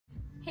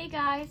Hey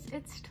guys,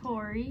 it's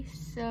Tori.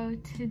 So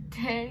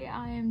today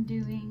I am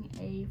doing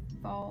a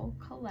fall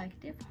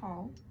collective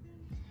haul.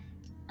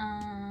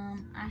 I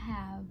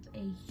have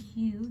a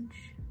huge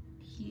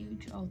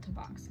Ulta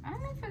box. I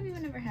don't know if I've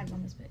even ever had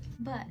one this big,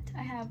 but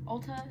I have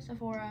Ulta,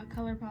 Sephora,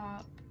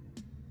 ColourPop,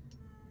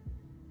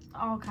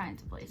 all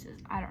kinds of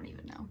places. I don't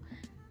even know.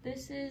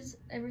 This is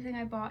everything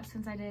I bought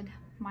since I did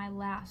my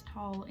last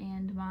haul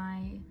and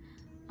my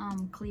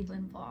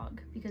Cleveland vlog,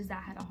 because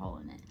that had a haul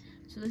in it.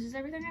 So this is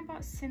everything I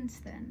bought since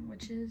then,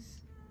 which is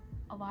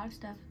a lot of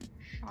stuff,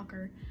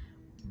 shocker.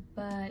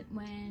 But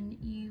when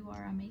you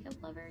are a makeup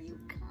lover, you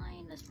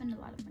kind of spend a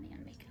lot of money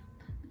on makeup,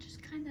 which is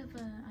kind of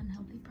an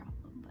unhealthy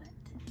problem,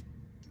 but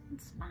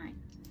it's fine.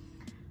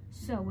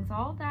 So with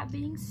all that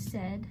being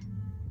said,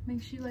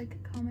 make sure you like,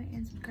 comment,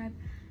 and subscribe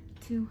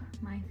to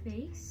my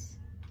face,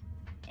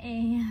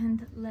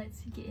 and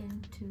let's get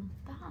into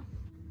the haul.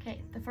 Okay,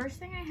 the first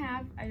thing I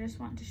have, I just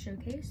want to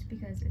showcase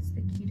because it's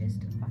the cutest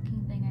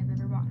fucking thing I've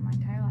ever bought in my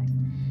entire life.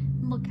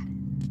 Look at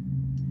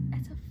it.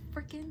 It's a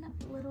freaking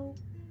little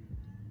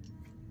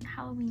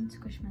Halloween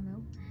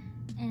squishmallow.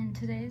 And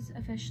today's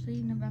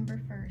officially November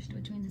 1st,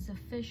 which means it's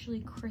officially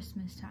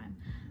Christmas time.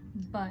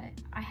 But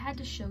I had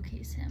to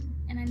showcase him,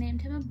 and I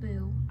named him a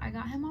Boo. I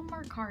got him on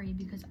Mercari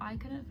because I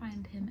couldn't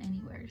find him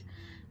anywhere.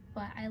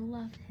 But I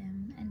love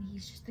him, and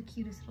he's just the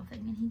cutest little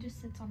thing, and he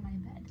just sits on my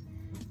bed.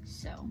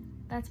 So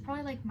that's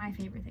probably like my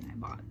favorite thing I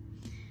bought.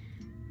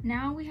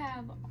 Now we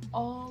have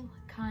all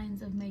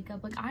kinds of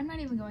makeup. Like, I'm not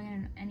even going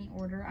in any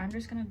order. I'm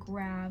just gonna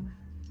grab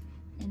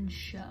and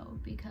show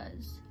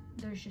because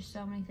there's just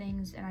so many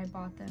things, and I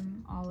bought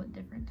them all at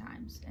different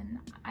times, and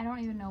I don't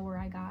even know where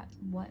I got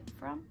what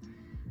from.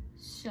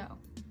 So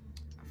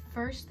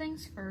first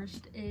things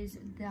first is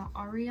the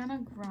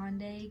Ariana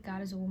Grande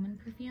God is a Woman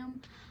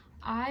perfume.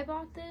 I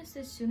bought this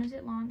as soon as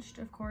it launched,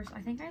 of course. I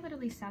think I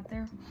literally sat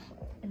there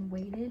and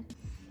waited.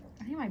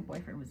 I think my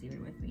boyfriend was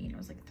even with me, and it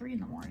was like 3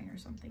 in the morning or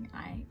something.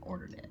 I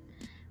ordered it,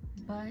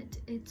 but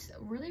it's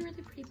really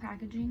pretty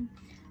packaging.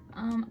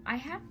 I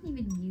haven't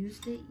even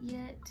used it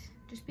yet,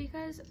 just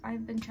because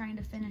I've been trying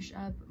to finish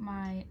up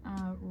my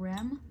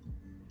Rem.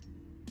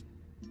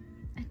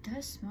 It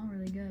does smell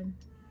really good.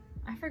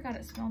 I forgot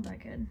it smelled that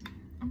good.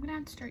 I'm gonna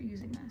have to start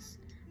using this,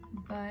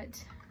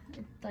 but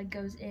it like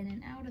goes in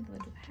and out of the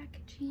little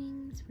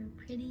packaging. It's real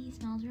pretty,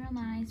 smells real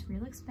nice,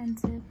 real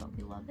expensive, but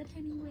we love it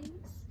anyways.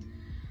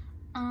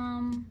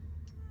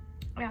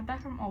 I got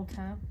that from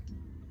Ulta.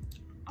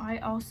 I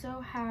also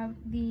have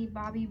the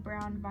Bobbi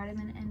Brown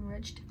Vitamin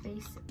Enriched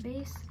Face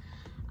Base.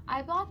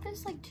 I bought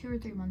this like 2 or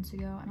 3 months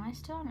ago, and I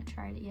still haven't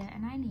tried it yet,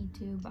 and I need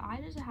to, but I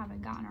just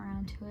haven't gotten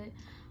around to it.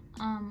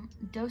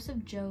 Dose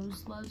of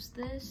Joe's loves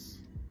this,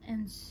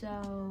 and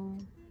so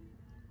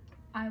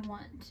I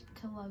want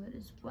to love it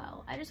as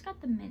well. I just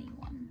got the mini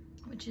one,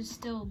 which is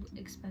still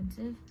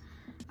expensive.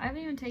 I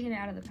haven't even taken it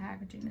out of the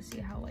packaging to see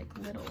how like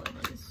little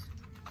it is.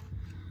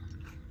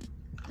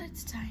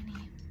 That's tiny.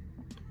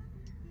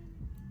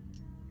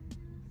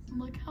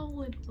 Look how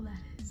little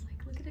that is.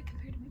 Like, look at it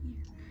compared to my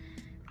ear.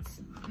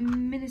 It's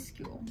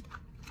minuscule,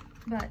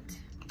 but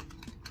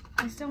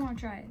I still want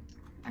to try it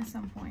at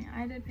some point.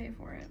 I did pay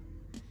for it.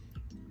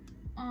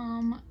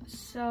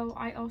 So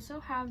I also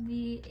have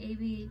the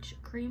ABH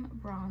Cream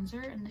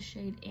Bronzer in the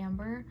shade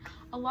Amber.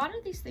 A lot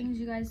of these things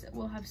you guys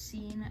will have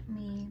seen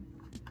me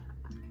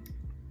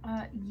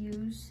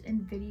use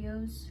in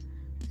videos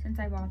since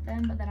I bought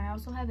them, but then I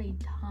also have a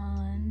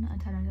ton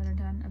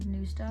of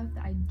new stuff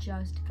that I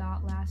just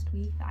got last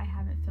week that I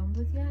haven't filmed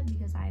with yet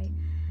because I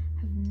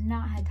have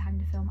not had time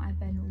to film. I've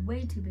been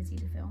way too busy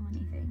to film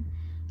anything.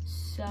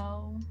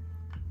 So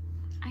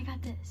I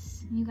got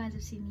this. You guys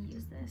have seen me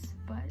use this,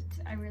 but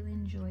I really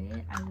enjoy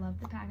it. I love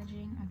the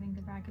packaging. I think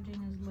the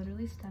packaging is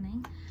literally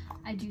stunning.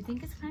 I do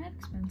think it's kind of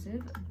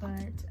expensive,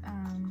 but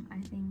I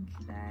think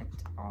that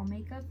all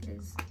makeup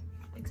is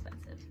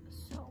expensive,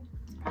 so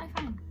it's probably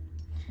fine.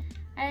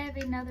 I have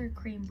another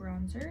cream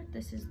bronzer.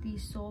 This is the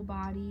Soul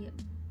Body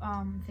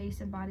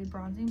Face and Body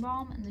Bronzing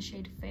Balm in the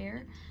shade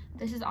Fair.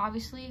 This is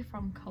obviously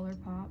from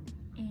ColourPop,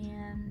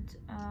 and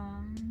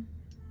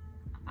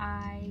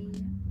I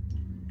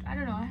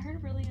don't know, I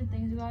heard really good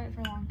things about it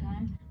for a long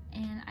time,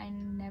 and I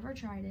never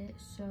tried it,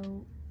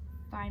 so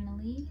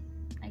finally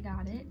I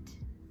got it,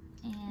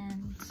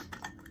 and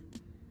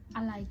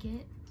I like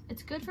it.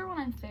 It's good for when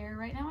I'm fair.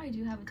 Right now I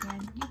do have a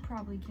tan. You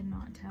probably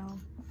cannot tell.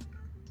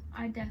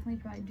 I definitely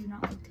probably do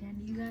not look tan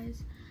to you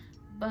guys,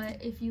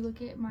 but if you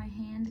look at my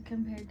hand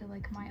compared to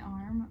like my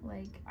arm,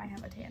 like I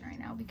have a tan right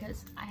now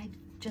because I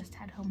just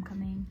had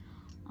homecoming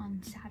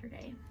on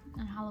Saturday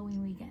on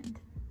Halloween weekend.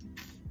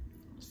 It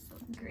was so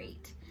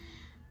great.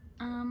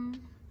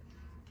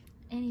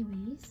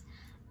 Anyways,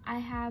 I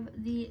have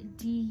the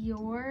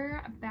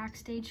Dior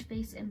Backstage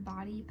Face and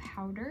Body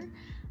Powder.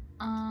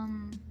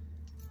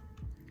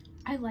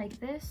 I like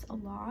this a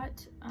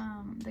lot.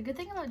 The good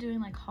thing about doing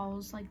like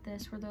hauls like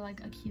this, where they're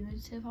like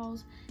accumulative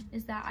hauls,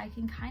 is that I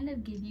can kind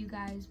of give you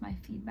guys my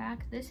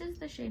feedback. This is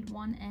the shade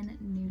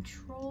 1N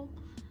Neutral.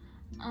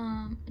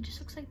 It just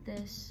looks like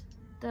this.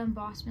 The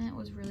embossment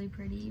was really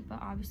pretty, but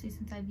obviously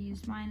since I've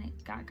used mine,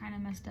 it got kind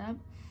of messed up.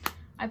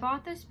 I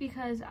bought this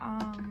because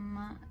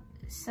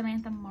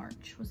Samantha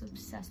March was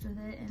obsessed with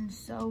it, and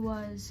so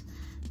was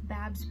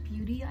Babs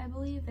Beauty, I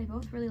believe. They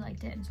both really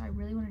liked it, and so I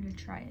really wanted to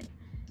try it.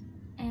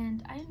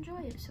 And I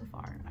enjoy it so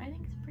far. I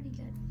think it's pretty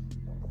good.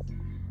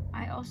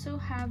 I also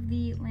have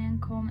the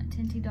Lancome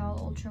Tinty Doll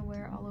Ultra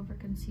Wear All Over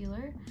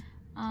Concealer.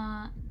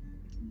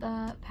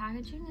 The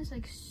packaging is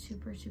like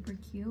super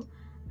cute.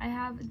 I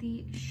have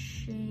the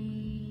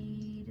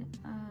shade,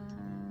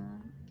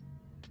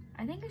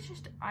 I think it's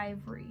just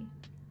Ivory.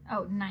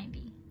 Oh,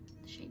 90,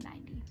 the shade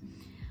 90.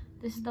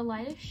 This is the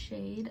lightest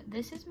shade.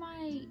 This is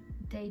my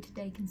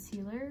day-to-day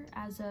concealer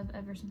as of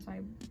ever since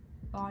I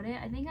bought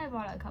it. I think I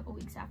bought it a couple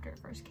weeks after it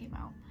first came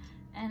out.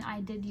 And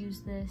I did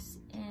use this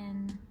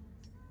in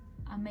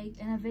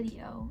a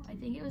video. I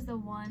think it was the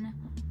one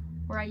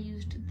where I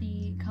used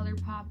the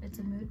ColourPop It's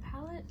a Mood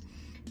palette.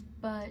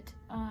 But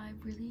I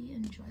really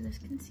enjoy this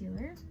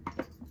concealer.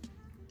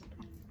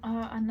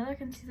 Another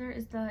concealer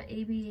is the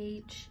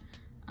ABH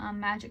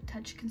Magic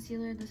Touch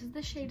Concealer. This is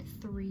the shade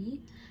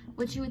 3,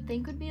 which you would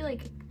think would be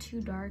like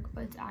too dark,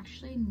 but it's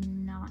actually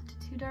not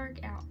too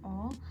dark at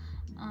all.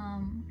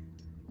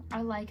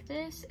 I like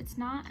this. It's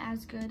not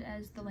as good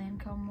as the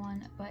Lancome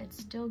one, but it's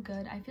still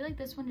good. I feel like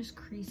this one just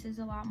creases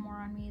a lot more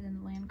on me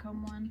than the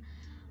Lancome one.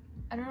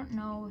 I don't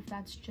know if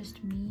that's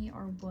just me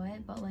or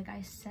what, but like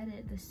I set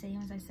it the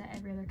same as I set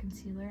every other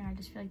concealer, and I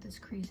just feel like this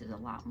creases a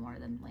lot more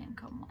than the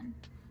Lancome one.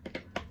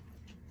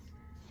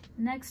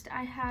 Next,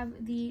 I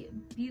have the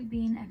Beauty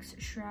Bean X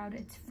Shroud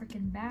It's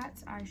Frickin'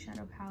 Bats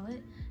eyeshadow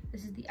palette.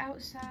 This is the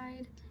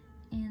outside,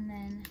 and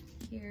then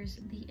here's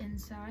the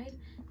inside.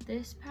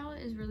 This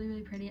palette is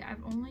really pretty.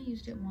 I've only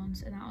used it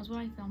once, and that was when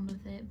I filmed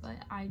with it, but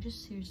I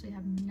just seriously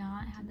have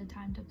not had the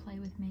time to play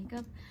with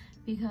makeup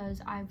because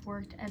I've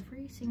worked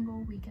every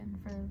single weekend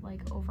for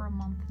like over a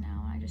month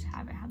now, and I just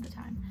haven't had the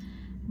time.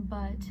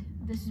 But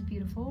this is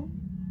beautiful.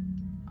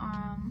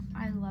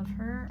 I love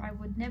her. I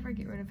would never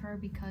get rid of her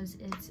because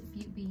it's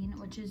Beauty Bean,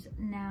 which is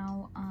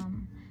now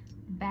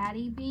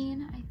Batty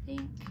Bean, I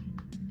think.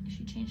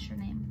 She changed her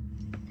name.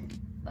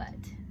 But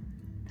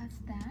that's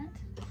that.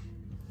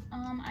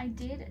 I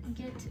did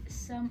get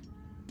some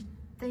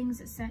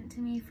things sent to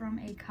me from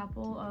a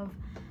couple of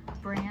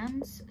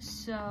brands.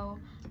 So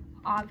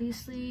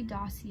obviously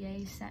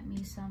Dossier sent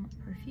me some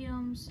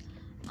perfumes.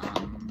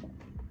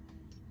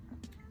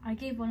 I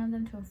gave one of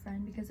them to a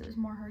friend because it was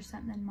more her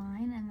scent than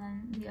mine, and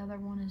then the other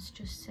one is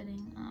just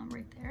sitting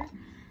right there.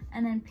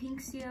 And then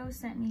Pinksio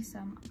sent me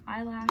some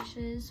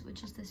eyelashes,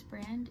 which is this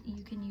brand.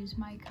 You can use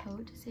my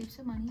code to save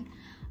some money.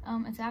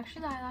 It's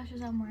actually the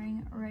eyelashes I'm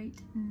wearing right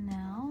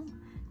now.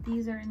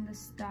 These are in the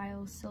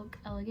style Silk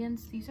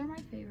Elegance. These are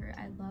my favorite.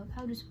 I love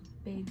how just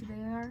big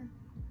they are,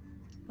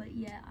 but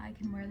yet I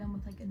can wear them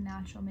with like a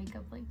natural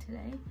makeup like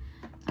today.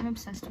 I'm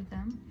obsessed with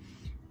them.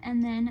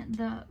 And then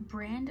the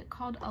brand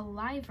called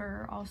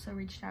Aliver also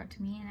reached out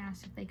to me and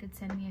asked if they could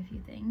send me a few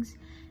things.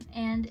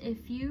 And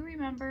if you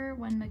remember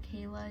when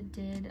Michaela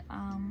did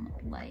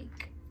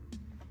like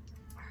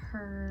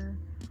her,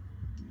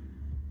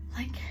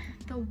 like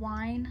the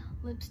wine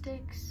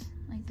lipsticks,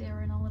 like they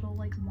were in a little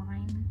like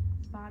wine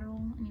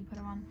bottle and you put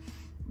them on,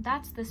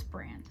 that's this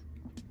brand.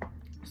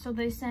 So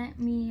they sent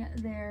me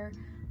their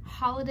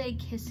Holiday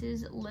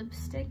Kisses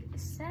lipstick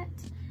set,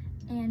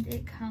 and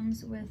it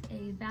comes with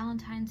a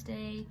Valentine's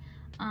Day.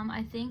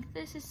 I think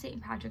this is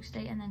St. Patrick's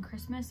Day and then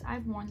Christmas.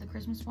 I've worn the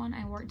Christmas one.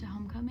 I wore it to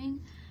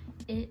homecoming.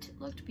 It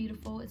looked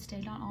beautiful. It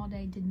stayed on all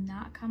day, did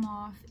not come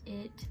off.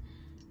 It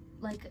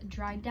like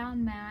dried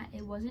down matte.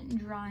 It wasn't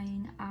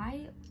drying.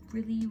 I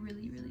really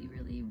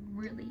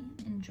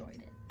enjoyed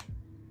it.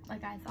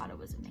 Like, I thought it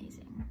was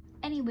amazing.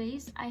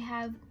 Anyways, I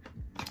have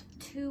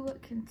 2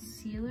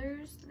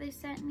 concealers that they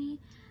sent me,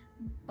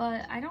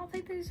 but I don't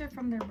think these are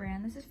from their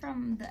brand. This is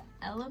from the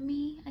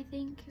Elamy, I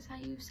think is how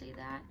you say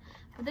that.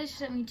 But they just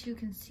sent me 2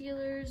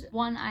 concealers,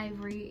 1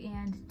 ivory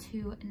and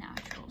 2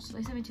 natural. So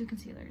they sent me 2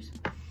 concealers.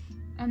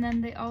 And then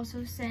they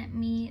also sent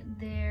me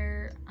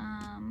their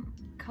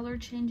color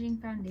changing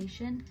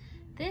foundation.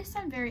 This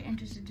I'm very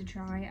interested to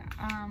try.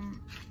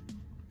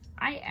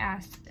 I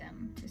asked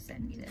them to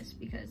send me this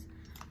because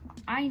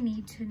I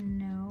need to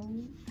know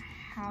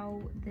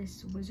how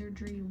this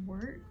wizardry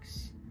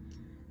works.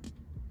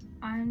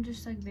 I'm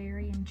just like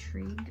very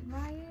intrigued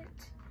by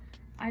it.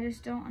 I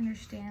just don't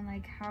understand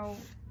like how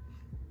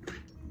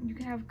you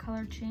can have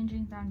color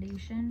changing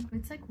foundation.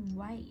 It's like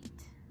white.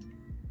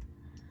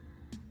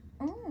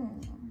 Oh,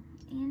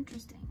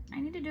 interesting. I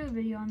need to do a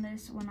video on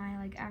this when I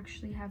like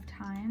actually have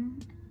time,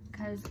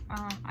 because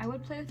I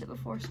would play with it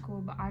before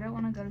school, but I don't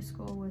want to go to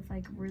school with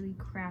like really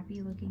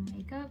crappy looking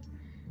makeup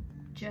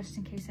just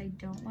in case I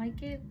don't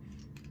like it.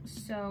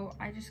 So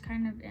I just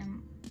kind of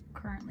am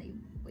currently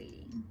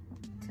waiting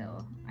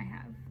till I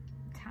have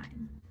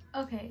time.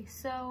 Okay,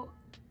 so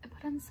I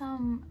put on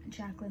some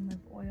Jaclyn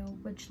lip oil,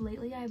 which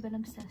lately I've been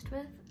obsessed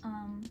with.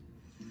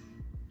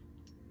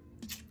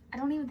 I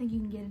don't even think you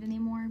can get it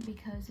anymore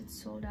because it's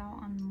sold out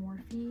on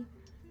Morphe.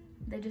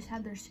 They just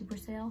had their super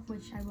sale,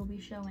 which I will be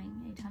showing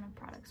a ton of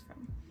products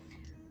from.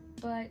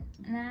 But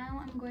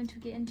now I'm going to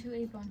get into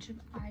a bunch of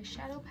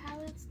eyeshadow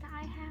palettes that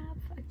I have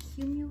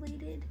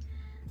accumulated.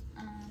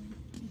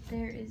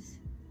 There is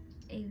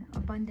an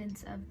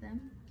abundance of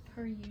them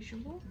per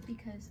usual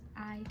because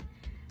I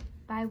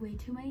buy way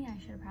too many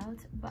eyeshadow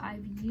palettes, but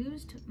I've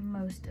used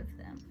most of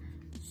them,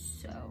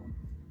 so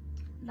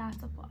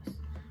that's a plus.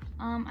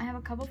 I have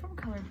a couple from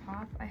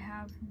ColourPop. I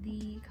have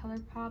the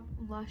ColourPop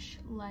Lush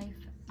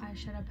Life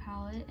eyeshadow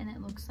palette, and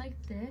it looks like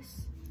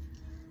this.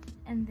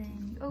 And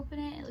then you open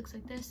it, it looks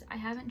like this. I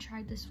haven't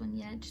tried this one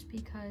yet just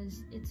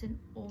because it's an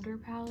older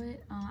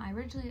palette. I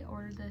originally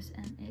ordered this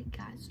and it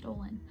got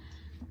stolen,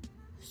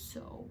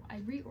 so I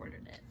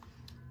reordered it.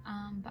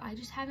 But I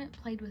just haven't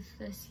played with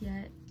this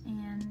yet,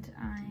 and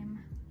I'm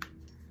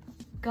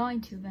going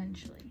to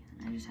eventually.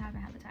 I just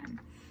haven't had the time.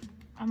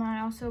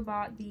 I also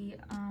bought the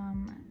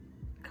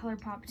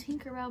ColourPop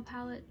Tinkerbell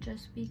palette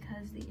just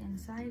because the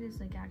inside is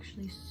like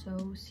actually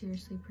so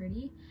seriously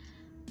pretty.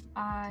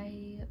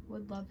 I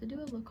would love to do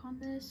a look on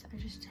this, I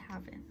just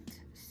haven't.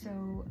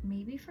 So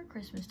maybe for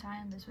Christmas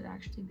time this would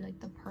actually be like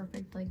the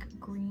perfect like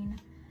green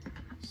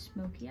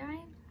smoky eye,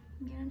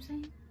 you know what I'm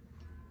saying?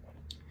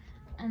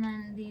 And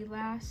then the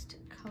last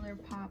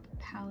ColourPop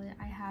palette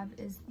I have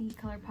is the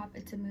ColourPop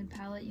It's a Mood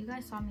palette. You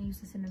guys saw me use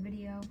this in a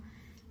video,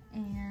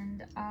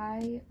 and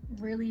I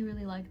really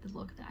like the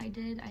look that I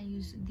did. I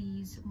used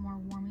these more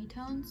warmy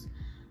tones.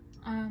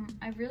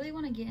 I really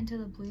want to get into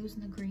the blues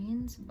and the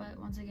greens, but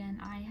once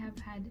again, I have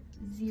had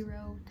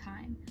zero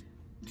time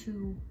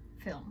to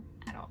film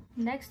at all.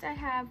 Next, I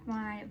have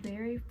my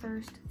very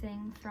first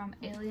thing from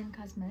Alien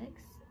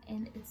Cosmetics,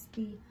 and it's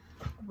the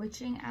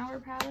Witching Hour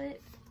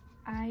palette.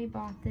 I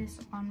bought this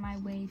on my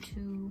way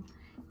to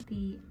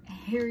the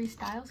Harry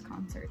Styles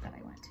concert that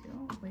I went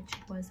to, which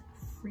was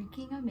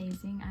freaking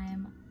amazing. I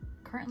am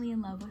currently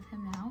in love with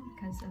him now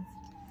because of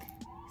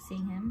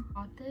seeing him.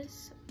 I bought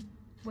this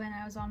when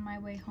I was on my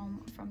way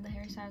home from the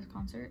Harry Styles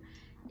concert.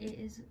 It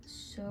is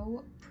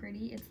so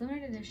pretty. It's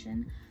limited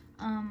edition.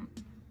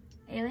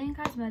 Alien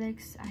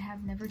Cosmetics I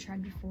have never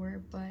tried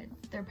before, but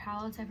their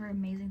palettes, I've heard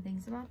amazing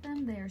things about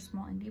them. They are a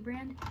small indie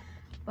brand,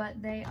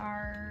 but they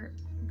are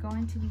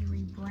going to be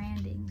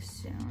rebranding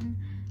soon,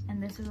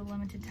 and this is a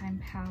limited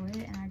time palette,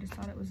 and I just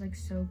thought it was like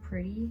so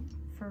pretty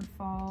for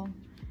fall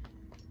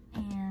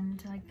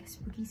and like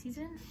spooky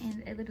season,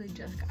 and it literally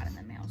just got in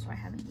the mail, so I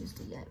haven't used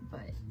it yet,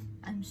 but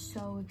I'm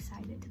so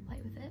excited to play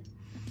with it.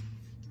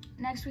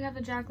 Next, we have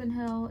the Jaclyn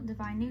Hill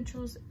Divine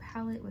Neutrals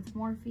palette with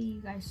Morphe.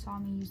 You guys saw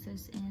me use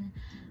this in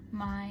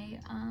my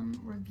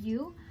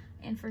review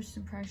and first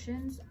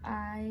impressions.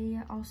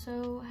 I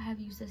also have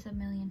used this a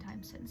million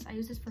times since. I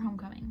used this for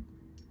homecoming.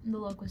 The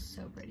look was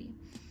so pretty.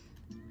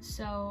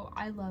 So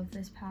I love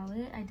this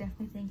palette. I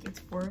definitely think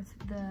it's worth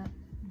the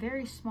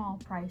very small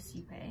price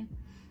you pay.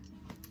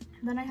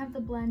 Then I have the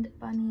Blend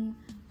Bunny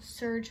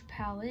Surge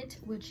palette,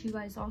 which you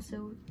guys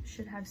also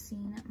should have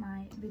seen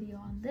my video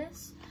on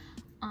this.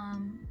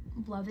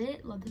 Love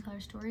it, love the color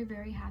story.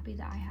 Very happy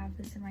that I have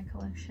this in my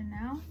collection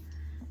now,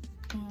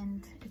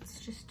 and it's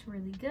just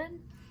really good.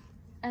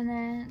 And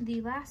then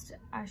the last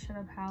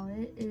eyeshadow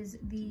palette is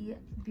the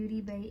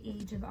Beauty Bay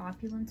Age of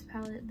Opulence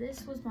palette.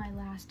 This was my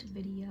last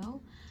video.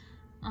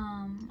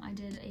 I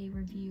did a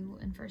review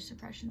and first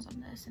impressions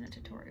on this in a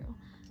tutorial.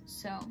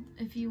 So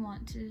if you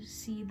want to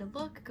see the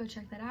look, go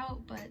check that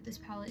out. But this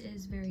palette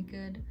is very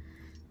good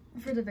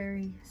for the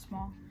very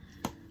small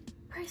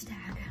price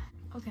tag.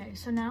 Okay,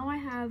 so now I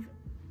have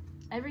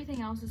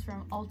everything else is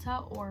from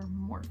Ulta or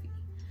Morphe.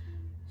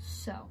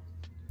 So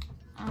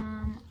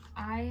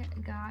I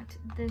got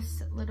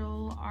this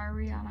little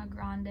Ariana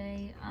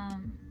Grande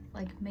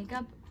like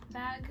makeup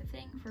bag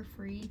thing for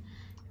free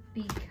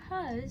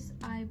because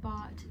I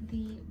bought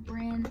the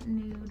brand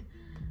new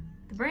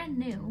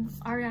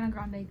Ariana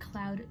Grande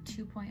Cloud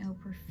 2.0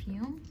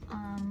 perfume.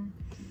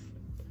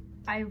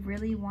 I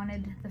really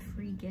wanted the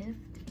free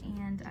gift,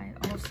 and I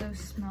also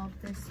smelled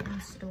this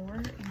in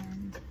store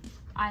and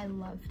I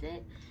loved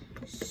it,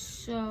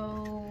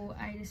 so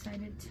I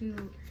decided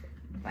to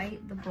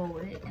bite the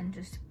bullet and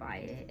just buy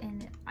it.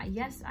 And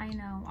yes, I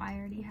know I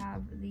already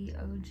have the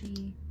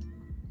OG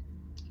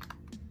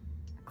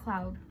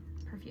Cloud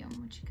perfume,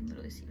 which you can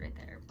literally see right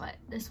there, but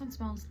this one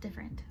smells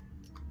different.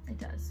 It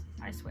does,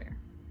 I swear.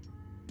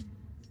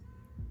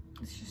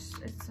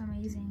 It's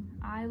amazing.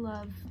 I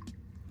love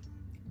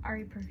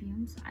Ari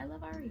perfumes. I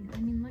love Ari. I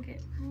mean, look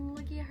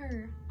at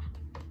her.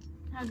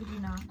 How could you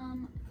not?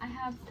 I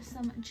have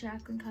some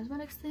Jaclyn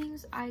Cosmetics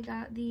things. I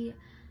got the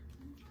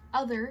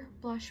other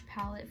blush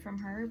palette from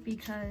her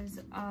because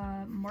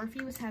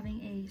Morphe was having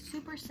a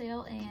super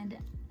sale and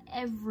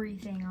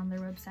everything on their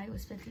website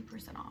was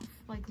 50% off,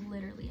 like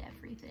literally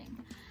everything.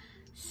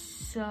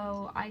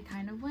 So I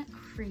kind of went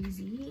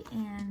crazy,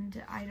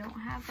 and I don't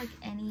have like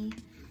any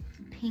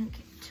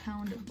pink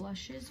toned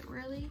blushes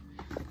really,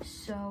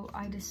 so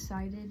I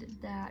decided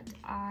that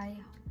I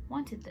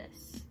wanted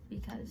this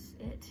because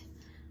it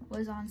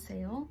was on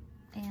sale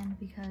and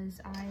because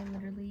I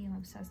literally am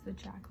obsessed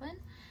with Jaclyn.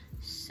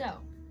 So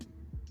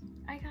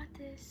I got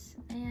this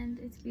and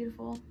it's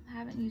beautiful. I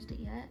haven't used it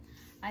yet.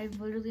 I've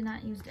literally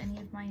not used any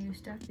of my new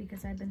stuff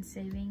because I've been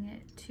saving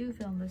it to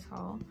film this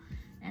haul.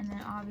 And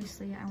then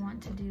obviously I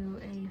want to do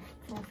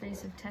a full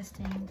face of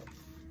testing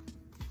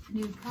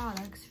new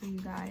products for you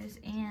guys,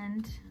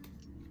 and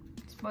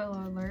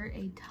spoiler alert,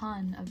 a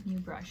ton of new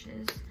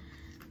brushes.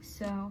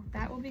 So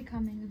that will be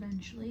coming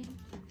eventually.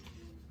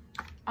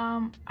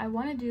 I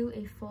want to do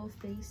a full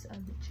face of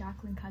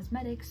Jaclyn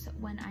Cosmetics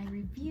when I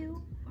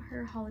review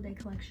her holiday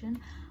collection.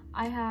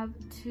 I have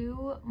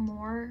 2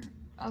 more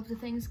of the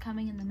things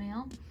coming in the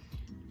mail,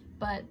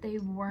 but they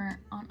weren't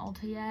on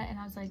Ulta yet, and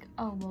I was like,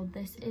 oh well,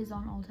 this is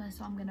on Ulta,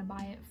 so I'm gonna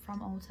buy it from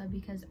Ulta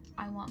because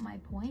I want my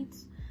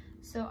points.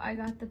 So I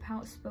got the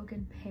Pout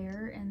Spoken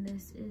Pear, and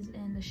this is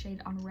in the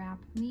shade Unwrap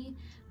Me,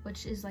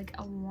 which is like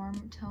a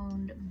warm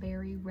toned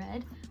berry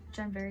red, which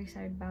I'm very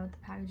excited about. The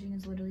packaging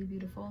is literally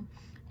beautiful.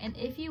 And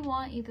if you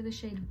want either the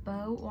shade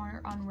Bow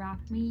or Unwrap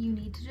Me, you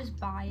need to just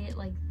buy it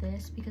like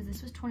this because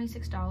this was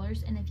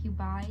 $26, and if you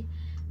buy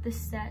the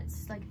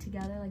sets like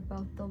together, like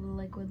both the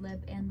liquid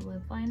lip and the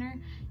lip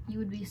liner, you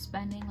would be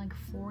spending like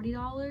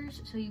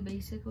 $40. So you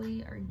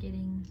basically are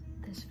getting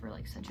this for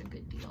like such a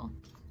good deal.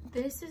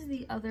 This is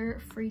the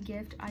other free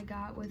gift I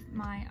got with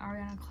my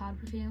Ariana Cloud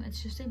perfume.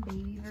 It's just a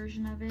baby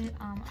version of it.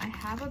 I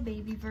have a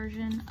baby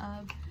version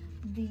of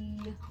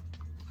the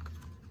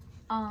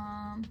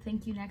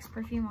Thank You Next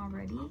perfume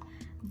already,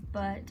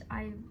 but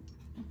I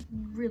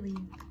really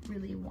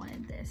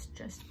wanted this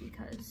just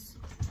because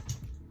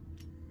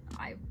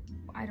I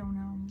don't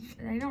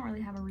know. I don't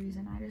really have a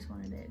reason. I just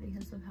wanted it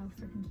because of how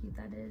freaking cute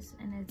that is.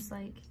 And it's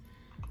like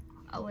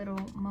a little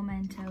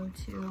memento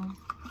to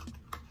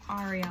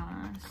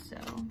Ariana. So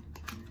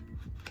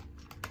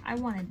I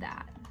wanted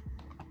that.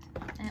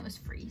 And it was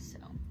free, so.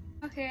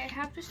 Okay, I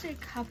have just a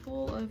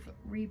couple of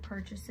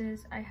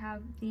repurchases. I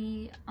have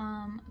the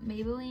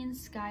Maybelline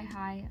Sky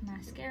High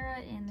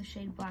Mascara in the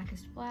shade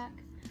Blackest Black.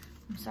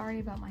 I'm sorry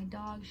about my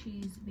dog.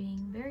 She's being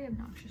very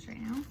obnoxious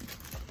right now.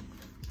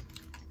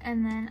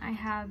 And then I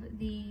have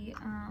the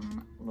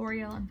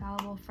L'Oreal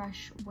Infallible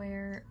Fresh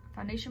Wear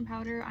Foundation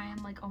Powder. I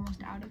am like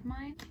almost out of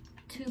mine.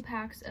 2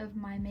 packs of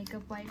my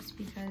makeup wipes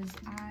because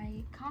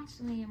I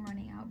constantly am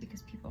running out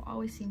because people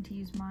always seem to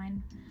use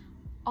mine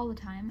all the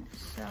time.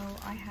 So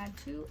I had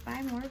to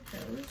buy more of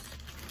those.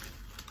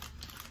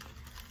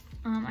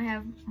 I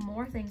have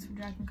more things from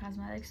Jaclyn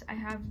Cosmetics. I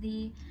have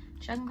the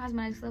Jaclyn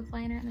Cosmetics lip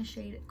liner in the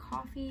shade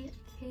Coffee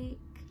Cake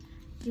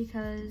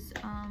because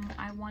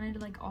I wanted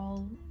like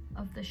all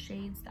of the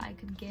shades that I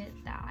could get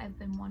that I've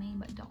been wanting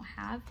but don't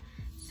have.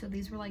 So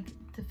these were like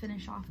to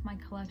finish off my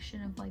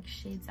collection of like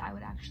shades that I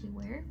would actually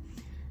wear.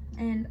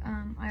 And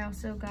I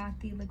also got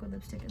the liquid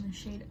lipstick in the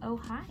shade Oh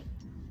Hi.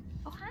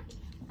 Oh Hi.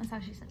 That's how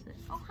she says it.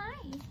 Oh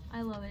hi.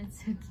 I love it. It's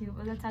so cute.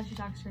 But that's how she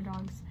talks to her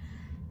dogs.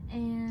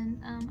 And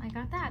I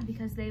got that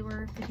because they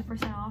were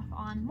 50% off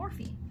on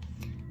Morphe.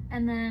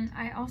 And then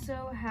I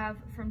also have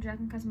from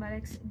Jaclyn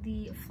Cosmetics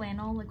the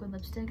flannel liquid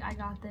lipstick. I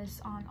got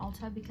this on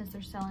Ulta because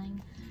they're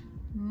selling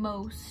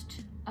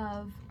most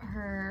of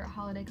her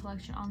holiday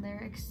collection on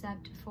there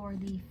except for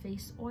the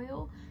face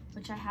oil,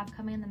 which I have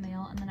coming in the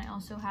mail. And then I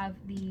also have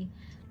the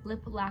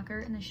lip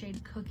lacquer in the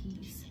shade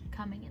Cookies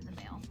coming in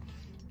the mail.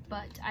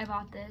 But I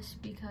bought this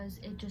because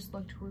it just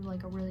looked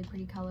like a really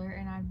pretty color,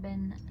 and I've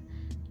been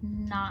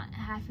not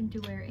having to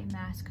wear a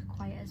mask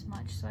quite as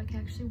much, so I can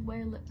actually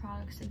wear lip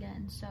products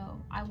again. So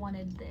I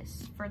wanted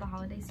this for the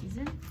holiday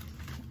season,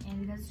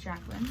 and because it's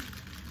Jaclyn.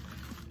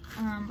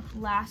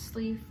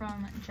 Lastly,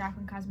 from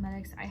Jaclyn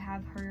Cosmetics, I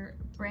have her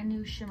brand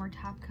new shimmer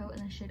top coat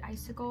in the shade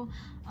Icicle.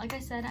 Like I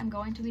said, I'm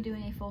going to be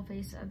doing a full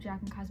face of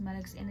Jaclyn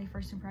Cosmetics and a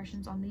first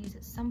impressions on these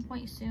at some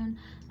point soon.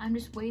 I'm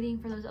just waiting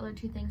for those other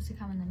 2 things to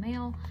come in the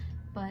mail,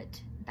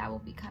 but that will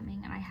be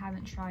coming, and I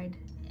haven't tried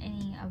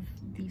any of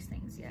these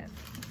things yet.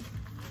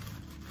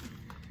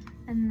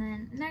 And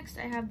then next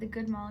I have the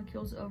Good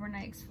Molecules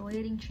Overnight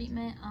Exfoliating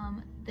Treatment.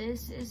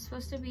 This is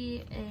supposed to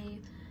be a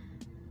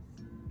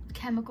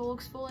chemical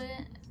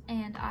exfoliant,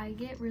 and I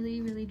get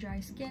really dry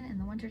skin in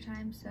the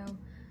wintertime, so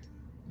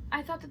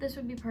I thought that this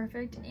would be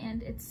perfect.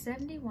 And it's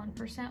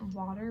 71%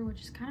 water, which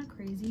is kind of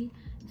crazy,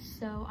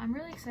 so I'm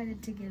really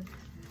excited to give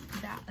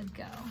that a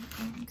go.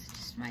 And it's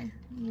just my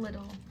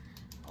little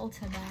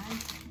Ulta bag,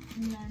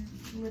 and then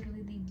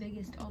literally the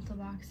biggest Ulta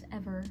box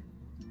ever.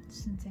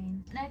 It's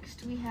insane.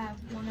 Next we have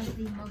one of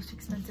the most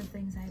expensive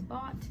things I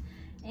bought,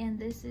 and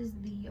this is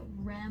the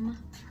Rem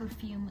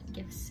perfume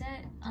gift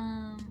set.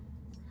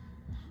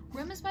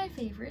 Rem is my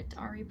favorite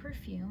Ari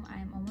perfume. I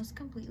am almost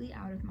completely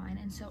out of mine,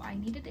 and so I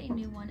needed a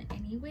new one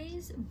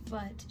anyways,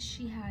 but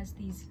she has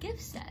these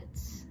gift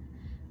sets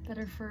that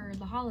are for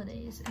the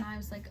holidays, and I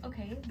was like,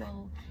 okay,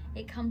 well,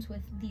 it comes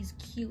with these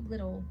cute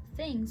little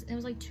things, and it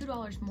was like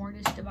 $2 more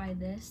just to buy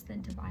this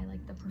than to buy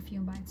like the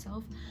perfume by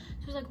itself.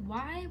 So I was like,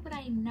 why would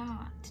I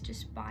not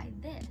just buy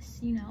this,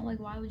 you know? Like,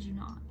 why would you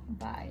not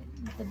buy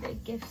the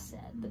big gift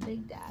set, the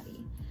big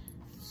daddy?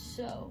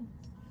 So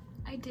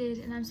I did,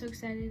 and I'm so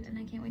excited, and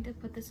I can't wait to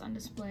put this on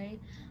display.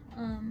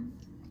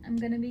 I'm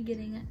gonna be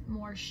getting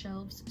more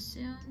shelves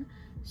soon,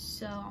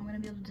 so I'm gonna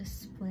be able to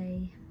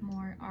display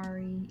more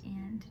Ari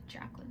and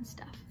Jacqueline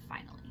stuff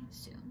finally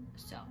soon.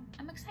 So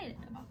I'm excited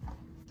about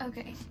that.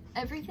 Okay,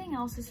 everything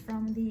else is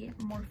from the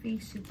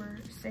Morphe super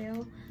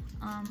sale.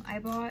 I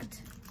bought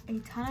a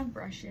ton of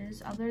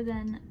brushes. Other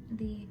than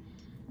the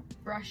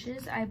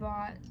brushes, I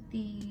bought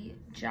the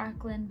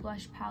Jacqueline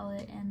blush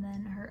palette and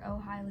then her Oh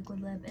Hi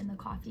liquid lip and the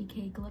coffee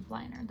cake lip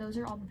liner. Those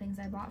are all the things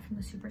I bought from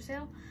the super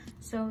sale.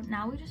 So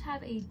now we just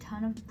have a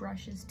ton of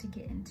brushes to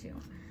get into.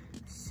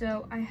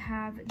 So I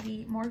have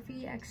the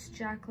Morphe x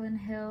Jaclyn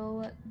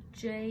Hill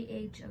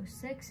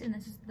JH06, and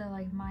this is the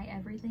like my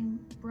everything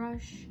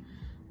brush.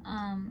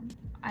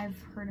 I've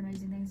heard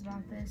amazing things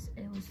about this.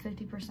 It was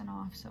 50%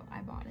 off, so I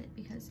bought it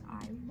because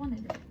I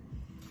wanted it.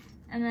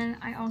 And then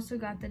I also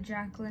got the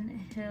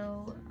Jaclyn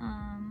Hill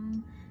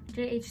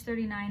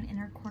JH39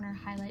 inner corner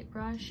highlight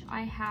brush.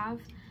 I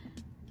have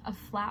a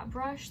flat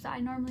brush that I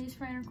normally use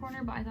for inner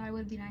corner, but I thought it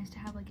would be nice to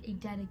have like a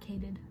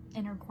dedicated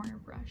inner corner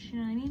brush, you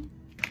know what I mean?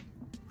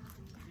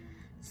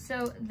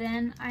 So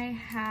then I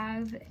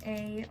have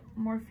a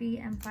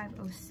Morphe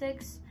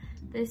M506.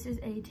 This is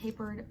a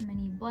tapered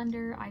mini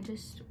blender. I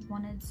just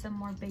wanted some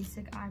more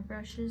basic eye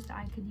brushes that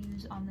I could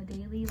use on the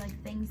daily,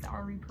 like things that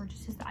are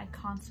repurchases that I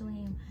constantly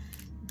am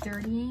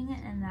dirtying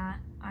and that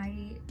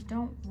I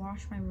don't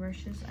wash my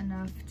brushes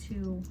enough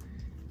to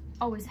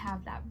always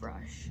have that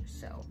brush.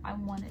 So I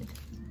wanted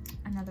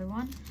another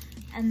one.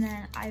 And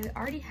then I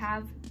already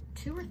have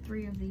 2 or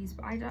 3 of these,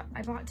 but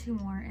I bought 2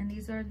 more, and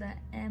these are the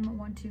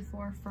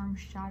M124 Firm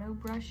Shadow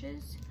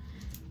brushes,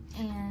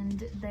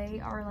 and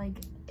they are like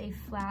a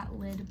flat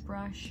lid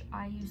brush.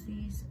 I use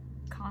these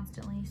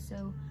constantly,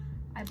 so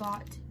I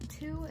bought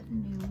 2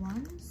 new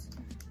ones.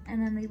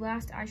 And then the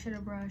last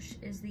eyeshadow brush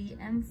is the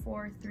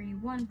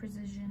M431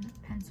 Precision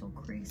Pencil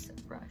Crease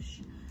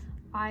Brush.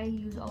 I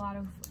use a lot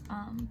of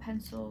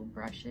pencil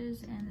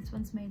brushes, and this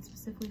one's made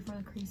specifically for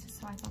the creases,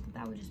 so I thought that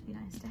that would just be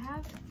nice to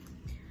have.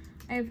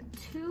 I have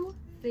 2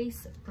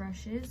 face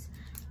brushes.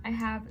 I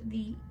have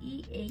the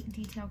E8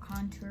 Detail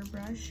Contour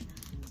Brush.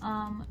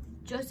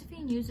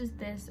 Josephine uses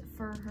this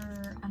for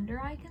her under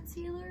eye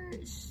concealer,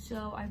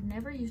 so I've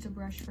never used a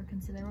brush for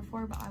concealer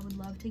before, but I would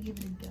love to give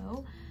it a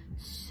go.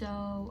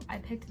 So I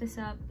picked this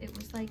up. It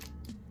was like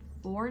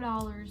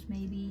 $4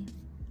 maybe,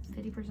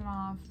 50%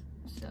 off,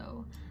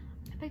 so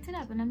I picked it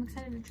up and I'm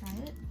excited to try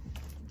it.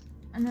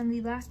 And then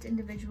the last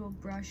individual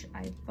brush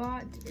I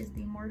bought is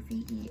the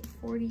Morphe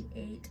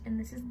E48, and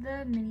this is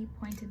the mini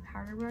pointed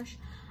powder brush.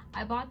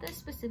 I bought this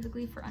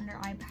specifically for under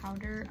eye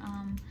powder.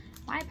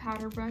 My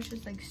powder brush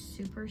is like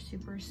super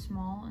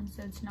small, and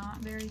so it's not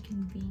very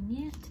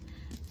convenient.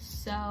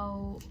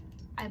 So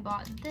I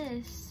bought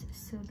this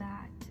so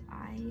that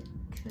I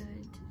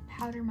could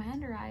powder my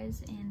under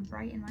eyes and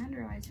brighten my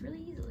under eyes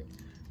really easily.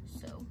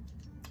 So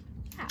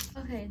yeah.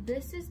 Okay,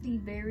 this is the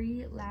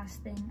very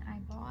last thing I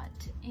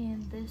bought,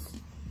 and this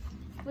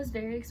was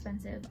very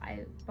expensive. I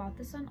bought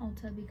this on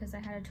Ulta because I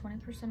had a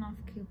 20% off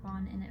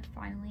coupon and it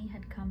finally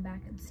had come back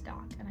in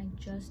stock, and I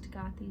just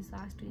got these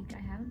last week. I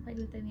haven't played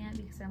with them yet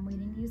because I'm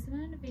waiting to use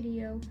them in a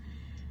video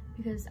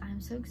because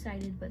I'm so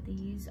excited, but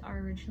these are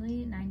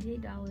originally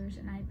 $98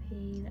 and I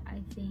paid,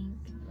 I think,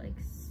 like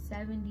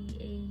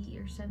 78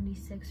 or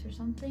 76 or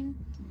something.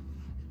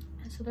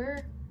 So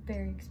they're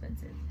very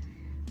expensive.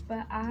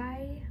 But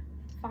I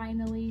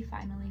finally,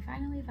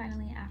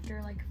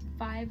 after like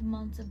 5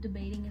 months of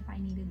debating if I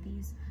needed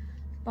these,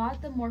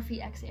 bought the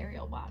Morphe X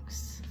Ariel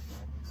box.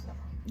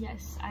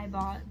 Yes, I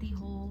bought the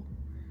whole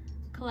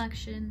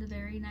collection, the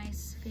very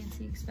nice,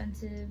 fancy,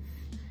 expensive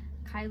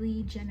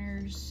Kylie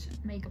Jenner's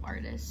makeup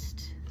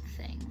artist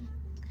thing,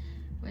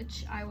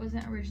 which I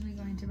wasn't originally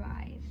going to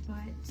buy,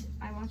 but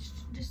I watched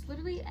just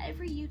literally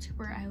every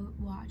YouTuber I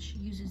watch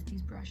uses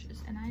these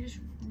brushes, and I just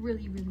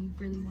really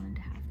wanted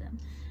to have them.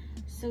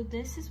 So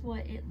this is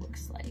what it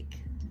looks like.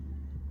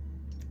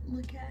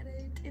 Look at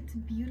it, it's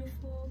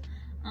beautiful.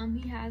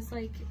 He has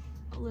like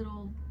a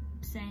little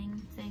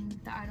saying thing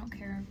that I don't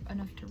care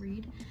enough to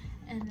read,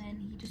 and then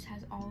he just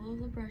has all of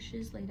the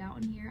brushes laid out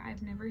in here.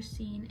 I've never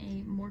seen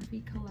a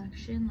Morphe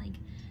collection like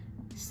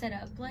set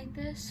up like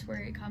this, where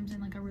it comes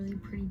in like a really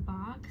pretty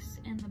box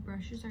and the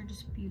brushes are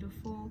just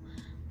beautiful.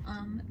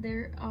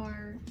 There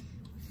are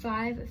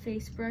 5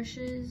 face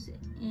brushes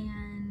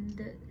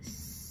and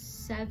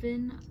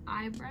 7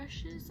 eye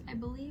brushes, I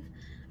believe,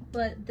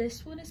 but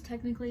this one is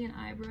technically an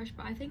eye brush,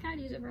 but I think I'd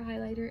use it for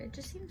highlighter. It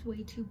just seems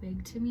way too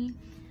big to me,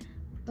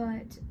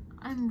 but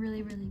I'm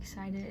really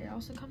excited. It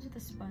also comes with a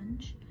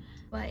sponge,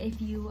 but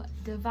if you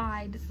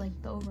divide like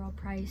the overall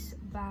price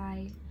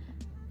by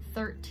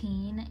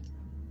 13,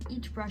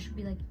 each brush would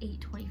be like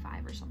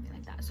 $8.25 or something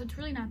like that, so it's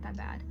really not that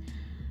bad.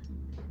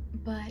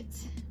 But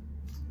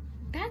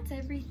that's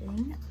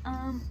everything.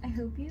 I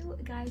hope you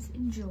guys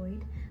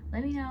enjoyed.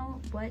 Let me know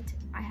what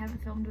I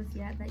haven't filmed with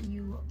yet that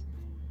you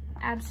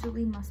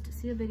absolutely must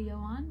see a video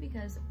on,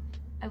 because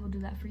I will do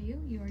that for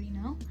you. You already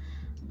know.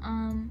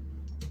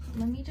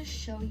 Let me just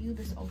show you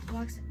this Ulta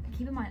box.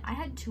 Keep in mind, I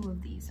had 2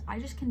 of these. I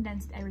just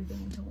condensed everything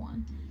into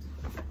one.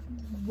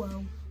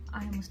 Whoa.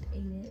 I almost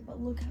ate it,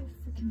 but look how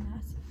freaking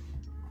massive.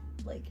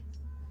 Like,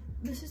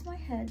 this is my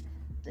head,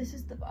 this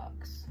is the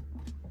box.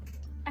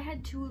 I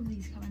had 2 of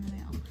these come in the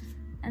mail,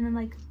 and then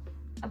like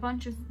a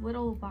bunch of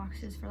little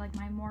boxes for like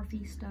my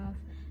Morphe stuff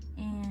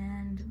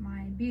and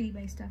my Beauty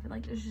Bay stuff. And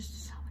like, there's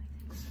just so many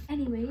things.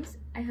 Anyways,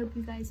 I hope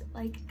you guys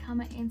like,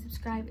 comment, and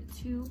subscribe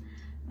to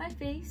my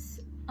face.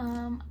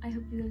 I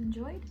hope you guys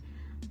enjoyed,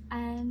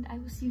 and I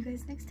will see you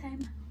guys next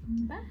time.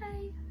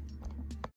 Bye.